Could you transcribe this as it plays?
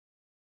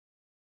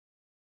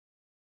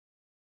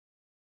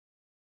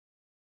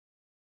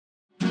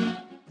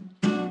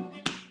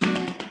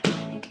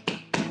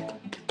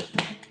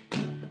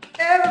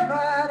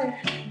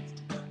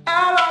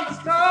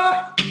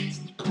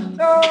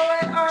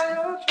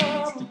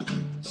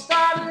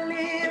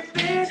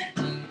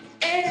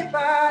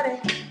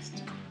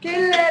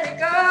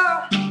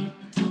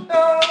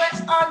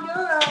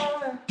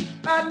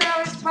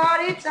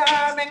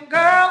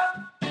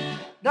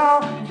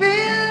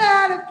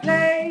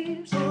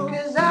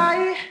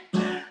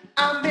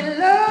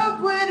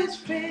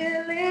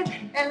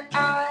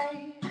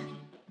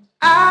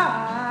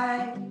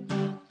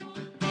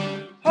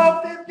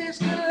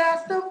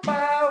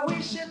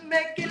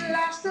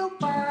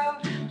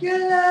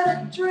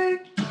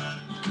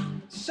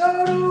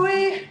So do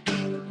we.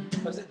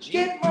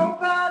 Get more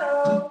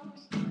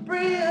bottles,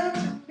 bring them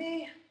to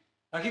me.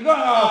 Now keep going.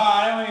 Oh,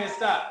 I don't want you to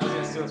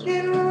stop.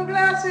 Get more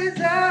glasses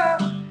out,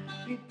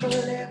 people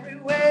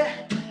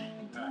everywhere.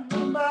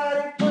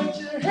 Somebody put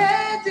your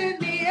hands in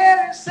the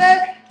air and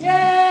say,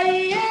 yeah,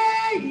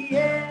 yeah,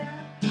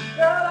 yeah.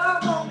 Girl, I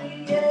want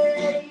it,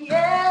 yeah,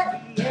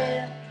 yeah,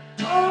 yeah.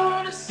 I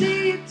wanna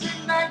see you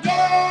tonight,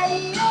 yeah,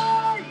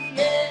 yeah,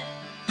 yeah.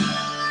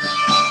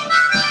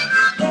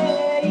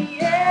 Yeah,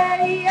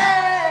 yeah, yeah.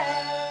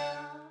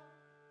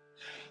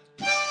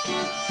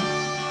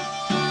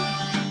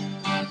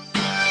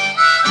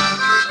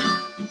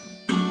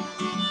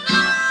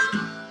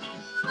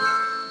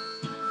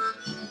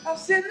 I've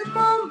seen the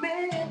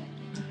moment,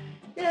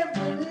 can't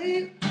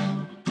believe.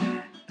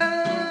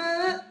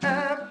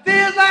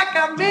 Feels like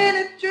I'm in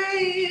a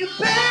dream.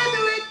 Where do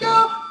we go?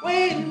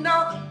 Waiting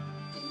on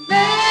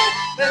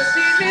never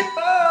see me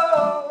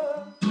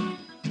fall.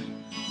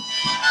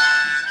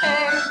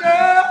 And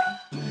girl,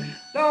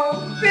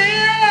 don't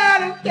feel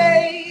out of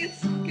place,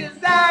 'cause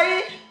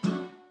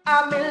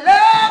I'm in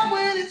love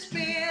with this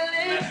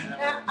feeling.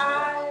 And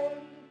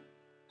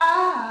I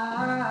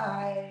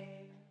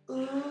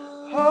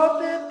hope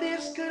that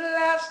this could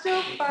last a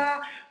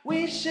while.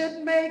 We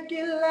should make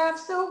it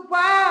last a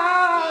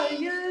while.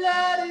 You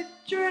let it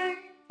drink.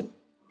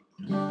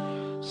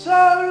 So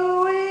do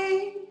we.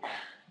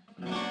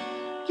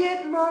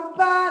 Get more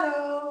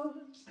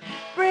bottles,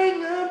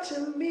 bring them to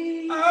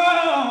me.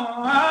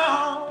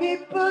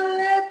 People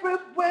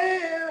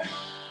everywhere,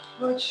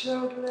 put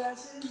your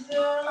glasses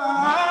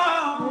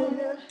down. Put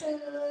your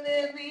hand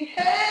in the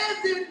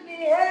hands in the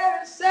air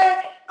and say,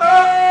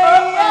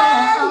 yeah,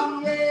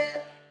 yeah,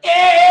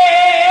 yeah,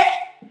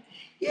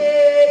 yeah,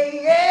 yeah,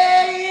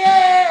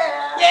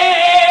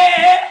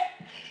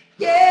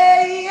 yeah, yeah,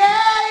 yeah,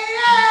 yeah,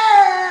 yeah.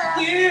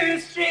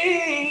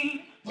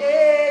 USTREAM.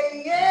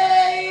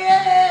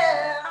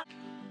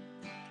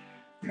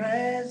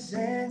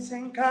 Presents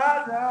and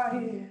cards are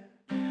here.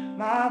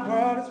 My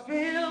world is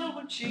filled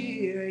with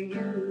cheer.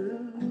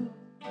 You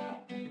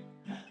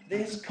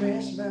this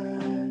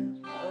Christmas.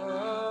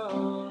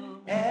 Oh.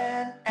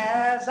 And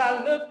as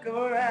I look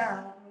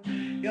around,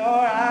 your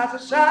eyes are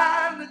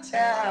shining the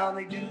town.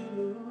 They do.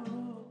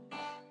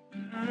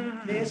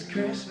 This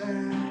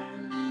Christmas,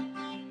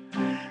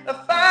 the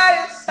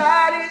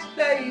fireside is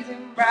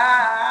blazing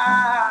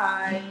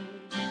bright.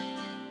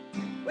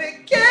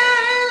 We're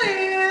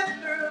carrying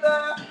through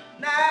the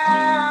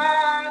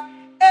night,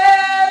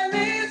 and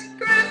this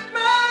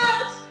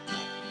Christmas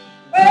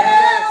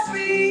will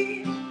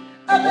be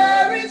a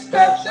very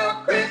special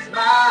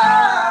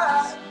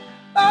Christmas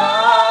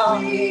for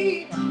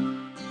me.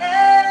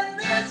 And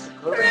this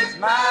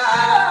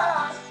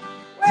Christmas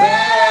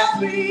will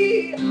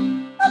be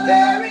a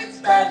very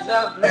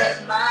special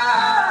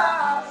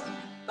Christmas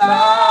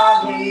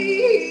for me.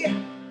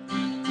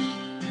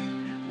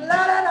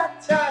 La da da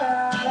da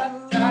da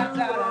da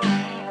da.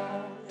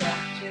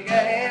 Shake a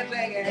hand,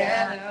 shake a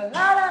hand.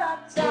 La da da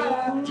da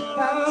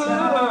da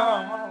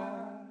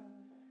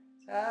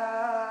da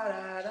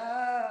da.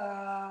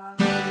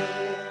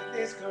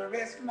 This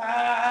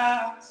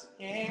Christmas,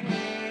 yeah.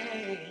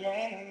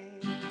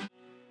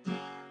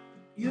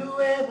 You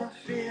ever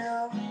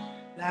feel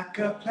like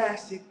a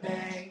plastic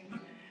bag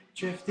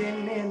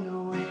drifting in the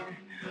wind,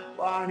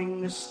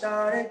 wanting to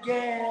start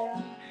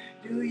again?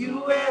 Do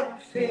you ever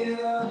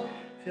feel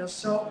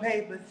so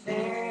paper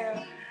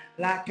thin,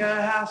 like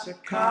a house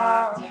of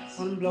cards,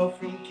 one blow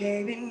from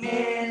caving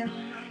in?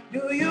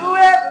 Do you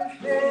ever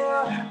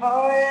feel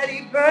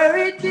already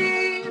buried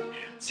deep,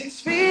 6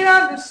 feet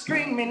under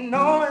screaming,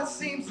 no one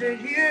seems to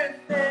hear a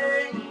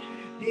thing?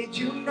 Did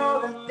you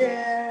know that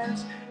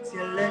there's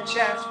still a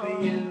chance for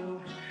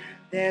you?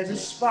 There's a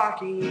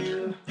spark in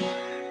you.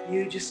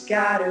 You just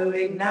gotta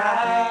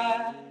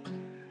ignite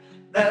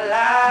the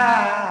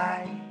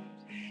light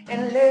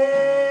and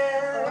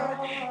let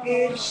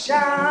it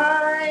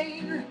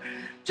shine.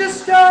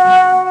 Just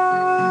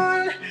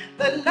on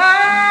the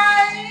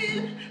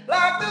night,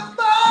 like the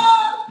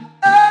 4th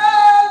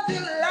of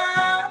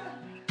July.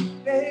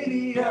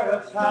 Baby, you're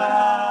a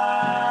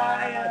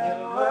firework.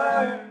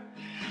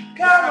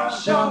 Come on,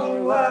 show me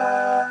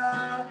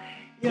what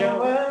you're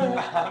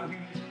worth.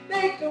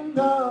 Make them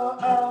know,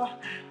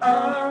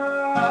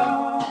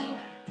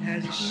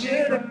 as you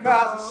shoot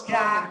across the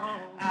sky.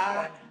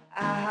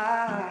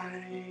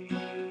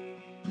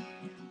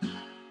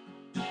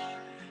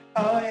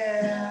 Oh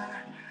yeah,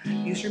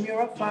 USTREAM,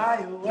 you're a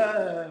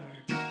firework.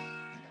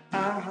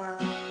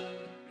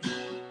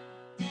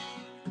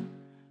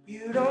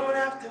 You don't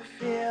have to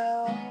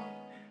feel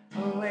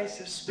a waste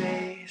of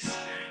space.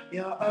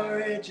 You're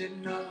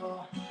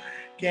original,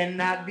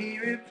 cannot be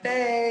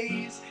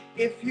replaced.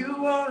 If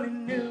you only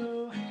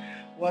knew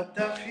what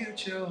the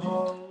future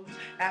holds.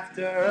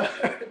 After a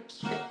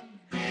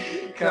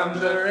hurricane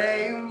comes a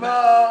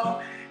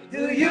rainbow.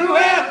 Do you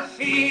ever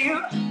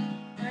feel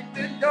like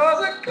the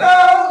doors are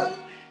closed?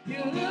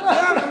 You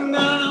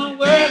know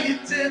where you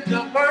took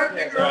the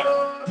perfect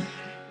road.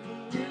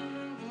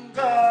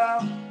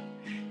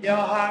 your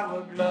heart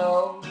will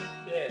glow.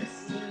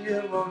 Yes.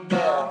 You will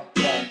know.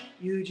 Yeah.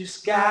 You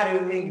just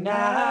gotta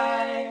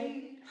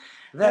ignite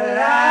the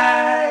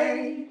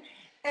light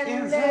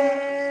and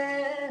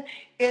let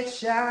it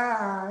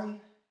shine.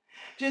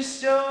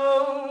 Just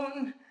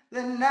on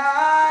the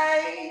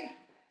night.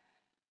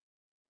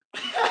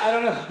 I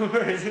don't know the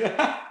words.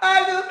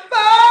 At the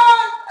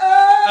 4th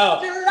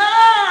of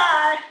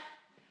July,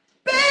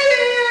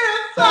 baby, you're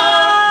a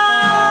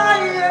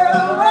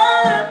firework.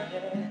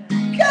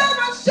 Come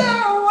and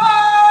show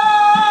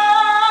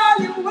all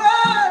your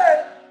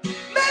worth.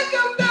 Make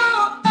them go,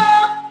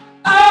 oh,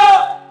 oh,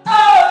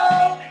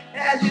 oh,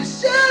 as you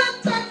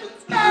should touch the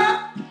sky.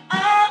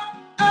 Oh,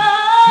 oh,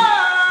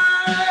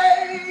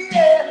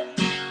 yeah.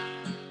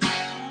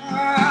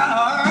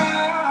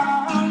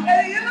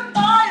 Hey, you're a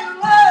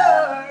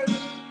firework.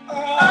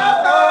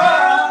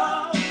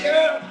 Oh, you're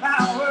a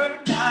power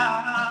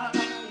now.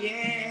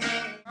 Yeah.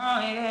 Oh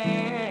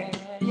yeah,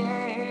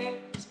 yeah.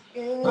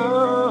 Yeah.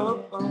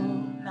 Oh,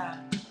 nah.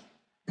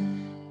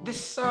 This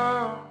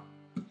song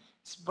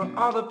is for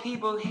all the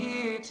people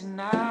here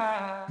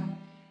tonight.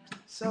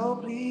 So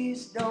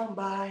please don't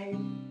bite.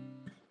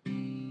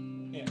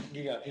 Yeah,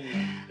 you got it.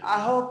 I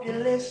hope you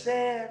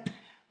listen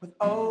with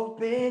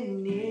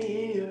open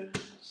ears.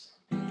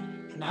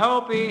 And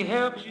hope it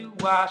helps you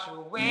wash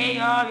away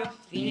all your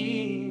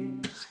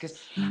fears. 'Cause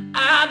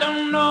I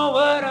don't know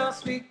what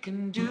else we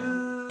can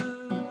do.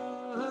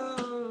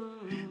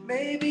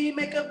 Maybe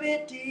make a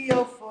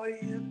video for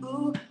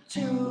you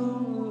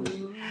too.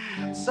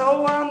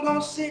 So I'm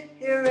gonna sit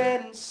here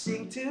and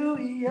sing to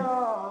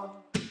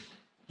y'all.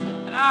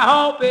 And I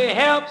hope it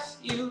helps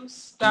you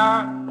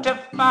start to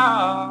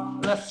fall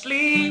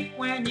asleep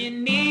when you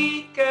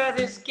need, 'cause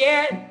it's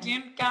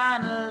getting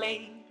kinda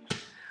late.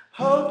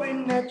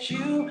 Hoping that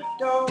you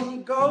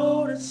don't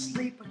go to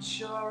sleep but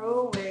you're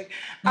awake.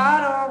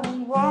 I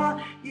don't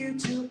want you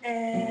to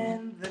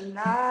end the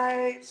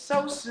night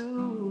so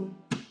soon.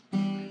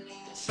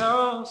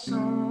 So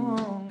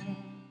soon,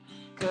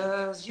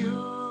 'cause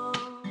you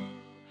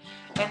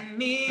and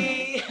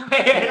me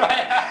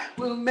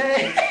We'll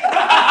make.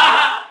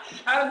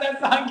 How does that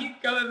song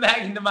keep coming back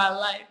into my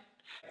life?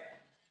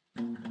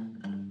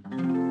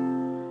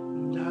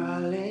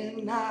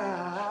 Darling,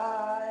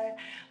 I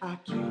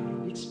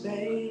can't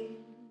explain.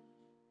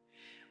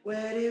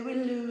 Where did we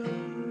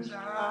lose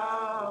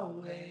our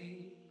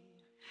way?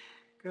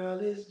 Girl,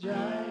 it's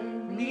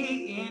driving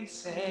Me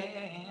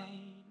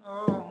insane.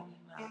 Oh,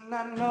 and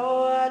I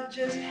know I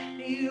just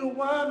need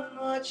one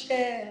more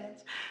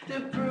chance to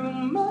prove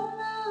my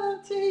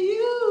love to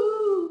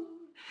you.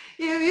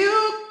 If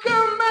you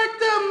come back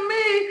to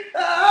me,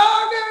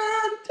 I'll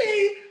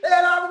guarantee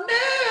that I'll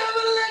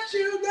never let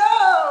you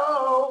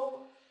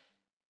go.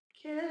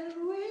 Can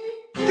we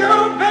go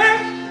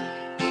back.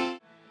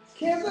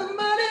 Can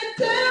somebody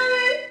tell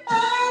me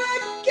how to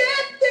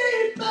get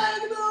things back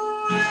the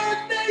way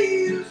they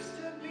used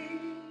to be?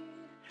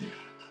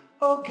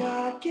 Oh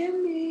God, give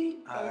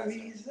me a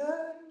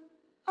reason.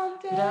 I'm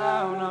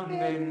down on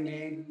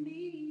bending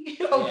knee.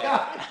 Oh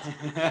God.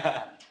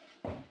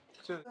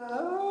 So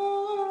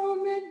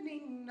many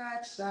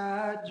nights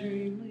I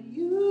dream of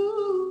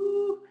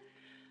you.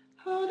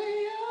 Holding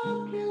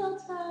your pillow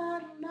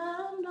tight and I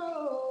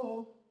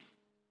know.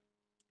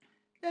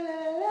 La, la,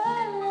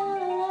 la,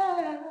 la,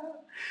 la.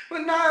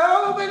 When I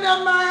open up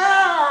my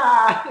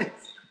eyes.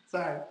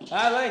 Sorry.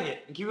 I like it.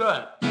 Keep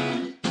going.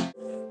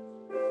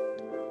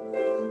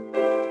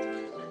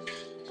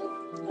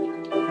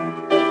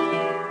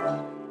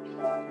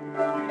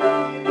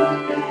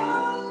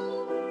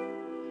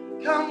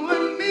 Come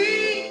with me.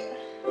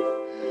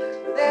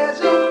 There's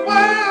a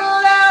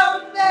world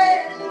out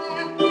there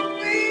that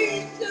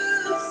we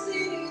should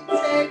see.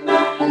 Take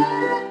my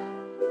hand.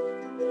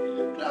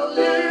 Close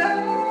your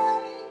eyes.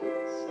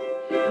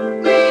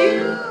 With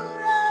you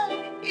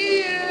right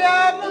here,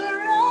 I'm a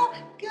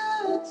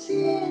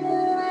rocketeer.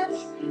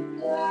 Let's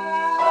fly.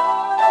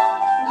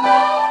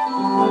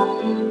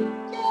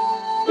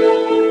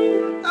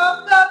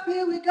 Up,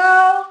 here we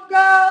go,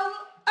 go.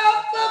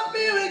 Up,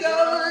 here we go.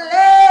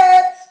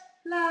 Let's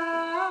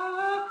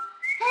fly.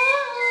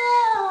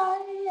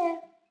 Yeah.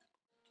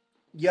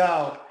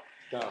 Yo.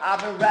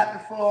 I've been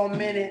rapping for a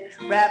minute,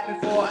 rapping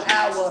for an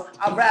hour.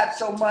 I rap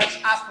so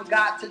much I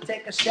forgot to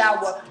take a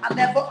shower. I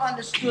never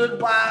understood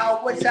why I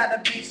always had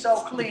to be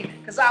so clean,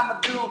 cause I'm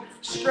a dude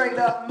straight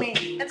up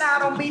mean. And I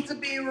don't mean to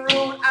be rude,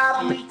 I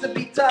don't mean to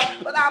be tough,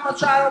 but I'ma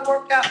try to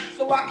work out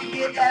so I can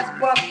get as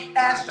buff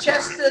as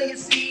Chester. You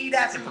see,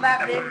 that's his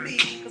rap in me.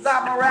 Cause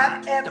I'ma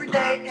rap every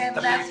day and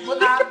that's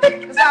what I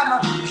do. Cause I'm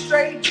a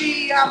straight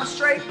G, I'm a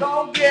straight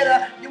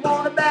go-getter. You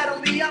wanna battle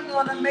me, I'm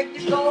gonna make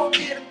you go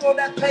get it for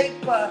that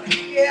paper.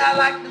 Yeah, I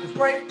like the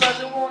scrapers.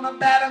 You wanna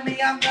battle me,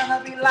 I'm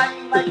gonna be like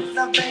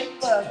the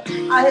vapors.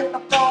 I hit the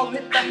phone,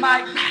 hit the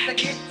mic, hit the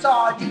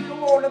guitar. You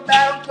don't wanna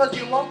battle cause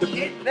you won't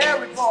get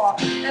very far.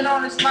 And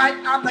on this mic,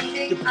 I'm the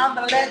king, I'm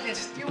the legend.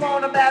 You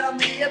wanna battle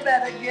me, you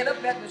better get a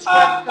better script.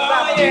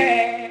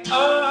 Yeah,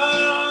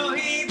 oh,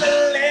 he's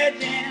a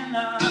legend,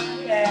 oh,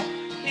 yeah,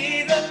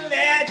 he's a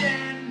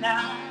legend,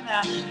 nah, nah.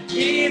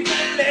 He's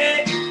a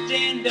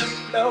legend of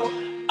flow.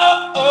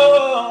 Oh,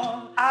 oh.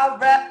 I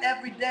rap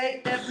every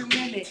day, every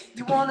minute.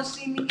 You wanna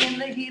see me in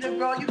the heater,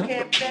 girl, you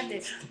can't bend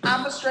it.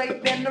 I'm a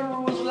straight bend the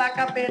rules like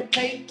I bend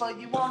paper.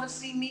 You wanna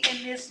see me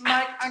in this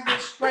mic, I get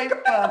straight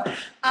for.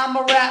 I'm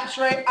a rap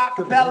straight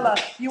acapella.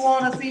 You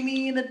wanna see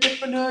me in a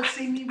different hood,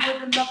 see me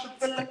with another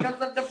filler,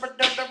 cause I'm different.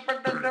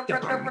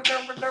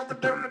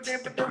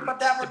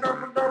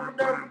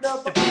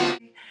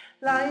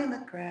 Lie in the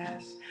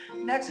grass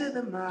next to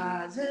the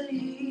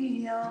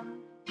mausoleum.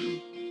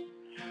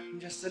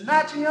 Just a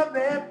notch in your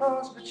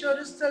bedpost, but you're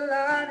just a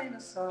line in a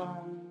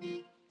song.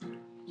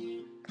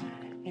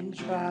 And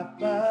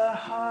drop a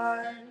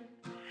heart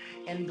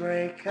and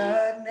break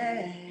a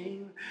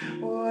name.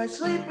 We're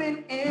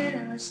sleeping in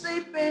and we're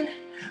sleeping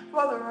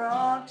for the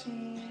wrong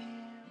team.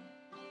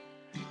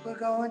 We're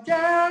going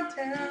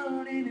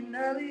downtown in an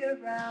earlier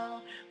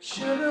round.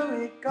 Sugar,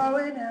 we're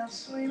going out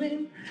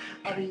swimming.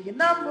 I'll be your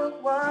number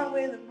one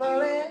with a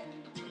bullet.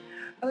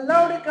 A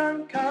loaded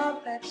gun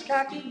complex,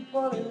 cocky and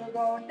bullet. We're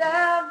going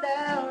down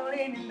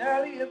in an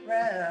earlier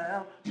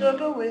round.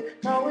 Sugar, we're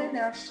going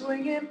out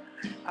swinging.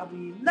 I'll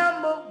be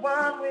number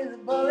one with a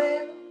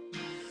bullet.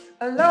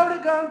 A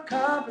loaded gun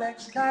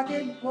complex, cocky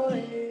and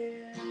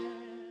bullet.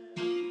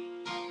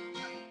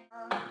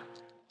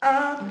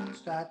 I'm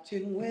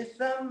starting with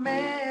a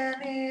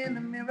man in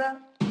the mirror.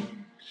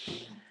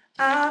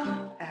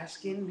 I'm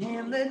asking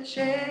him to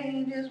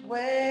change his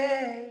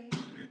way.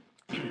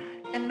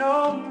 And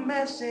no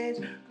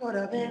message could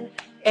have been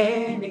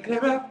any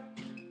clearer.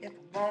 If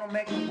I wanna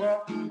make the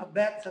world a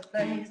better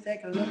place,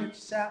 take a look at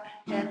yourself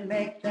and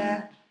make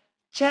that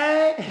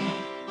change.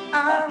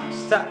 I'm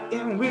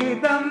starting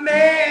with a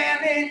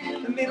man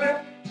in the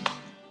mirror.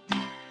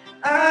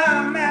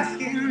 I'm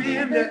asking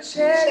him to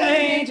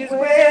change his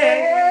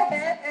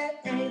way.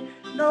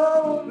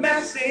 No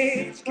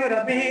message could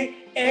have been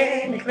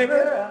any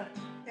clearer.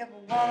 If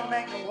I wanna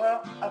make the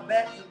world a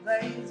better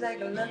place,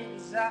 take a look at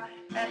yourself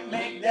and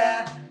make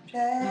that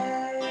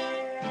change.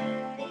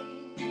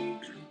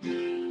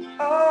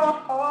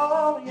 Oh,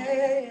 oh,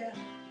 yeah.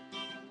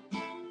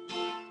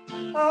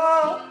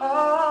 Oh,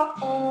 oh,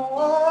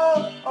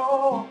 oh,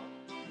 oh.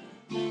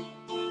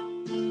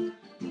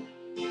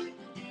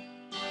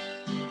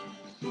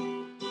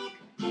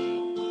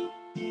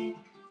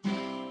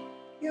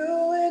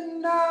 You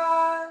and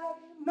I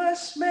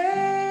must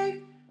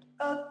make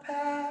a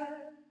pact.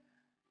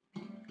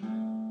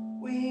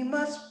 We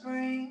must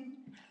bring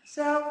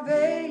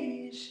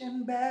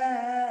salvation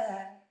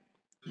back.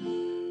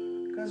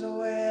 'Cause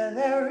where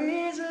there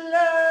is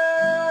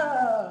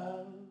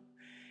love,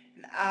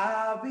 and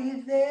I'll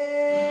be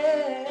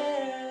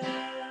there.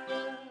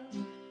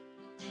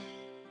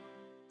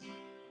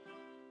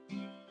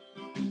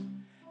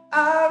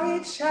 I'll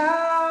reach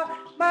out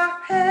my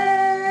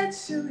hand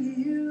to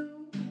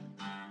you.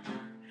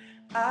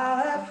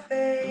 I'll have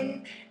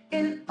faith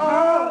in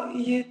all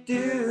you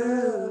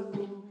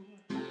do.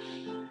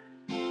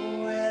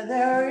 Where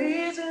there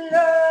is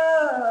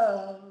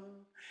love,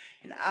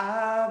 and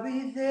I'll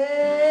be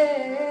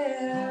there.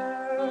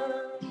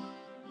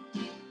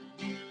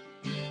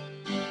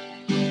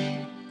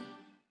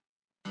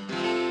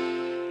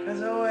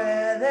 'Cause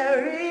where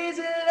there is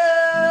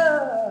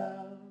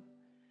love,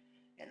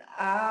 and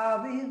I'll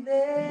be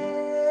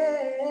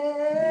there.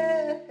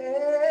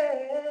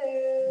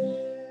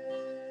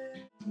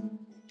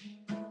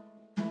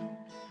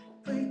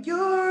 For you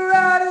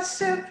write a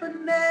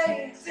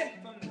symphony.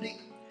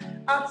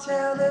 I'll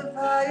tell the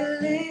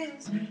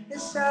violins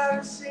it's how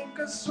to sink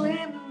or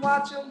swim and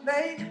watch them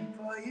play.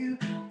 For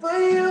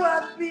you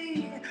I'd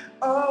be,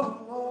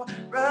 oh,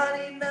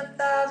 running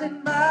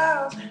 1,000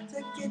 miles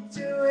to get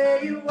to where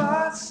you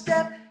are.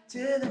 Step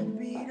to the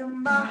beat of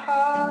my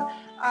heart.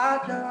 I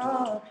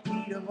don't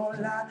need a whole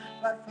lot,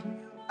 but from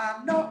you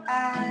I know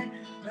I'd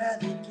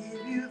rather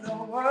give you the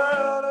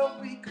world or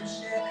we could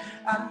share.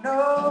 I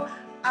know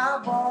I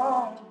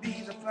won't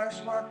be the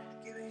first one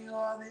giving you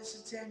all this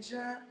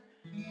attention.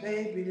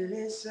 Baby,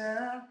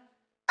 listen,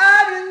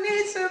 I just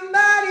need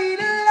somebody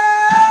to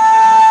love.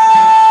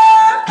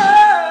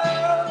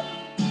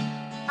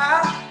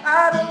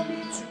 I don't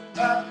need you,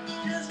 but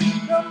just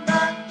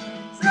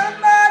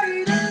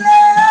somebody to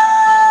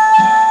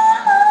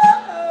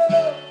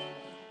love.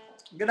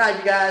 Good night,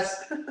 you guys.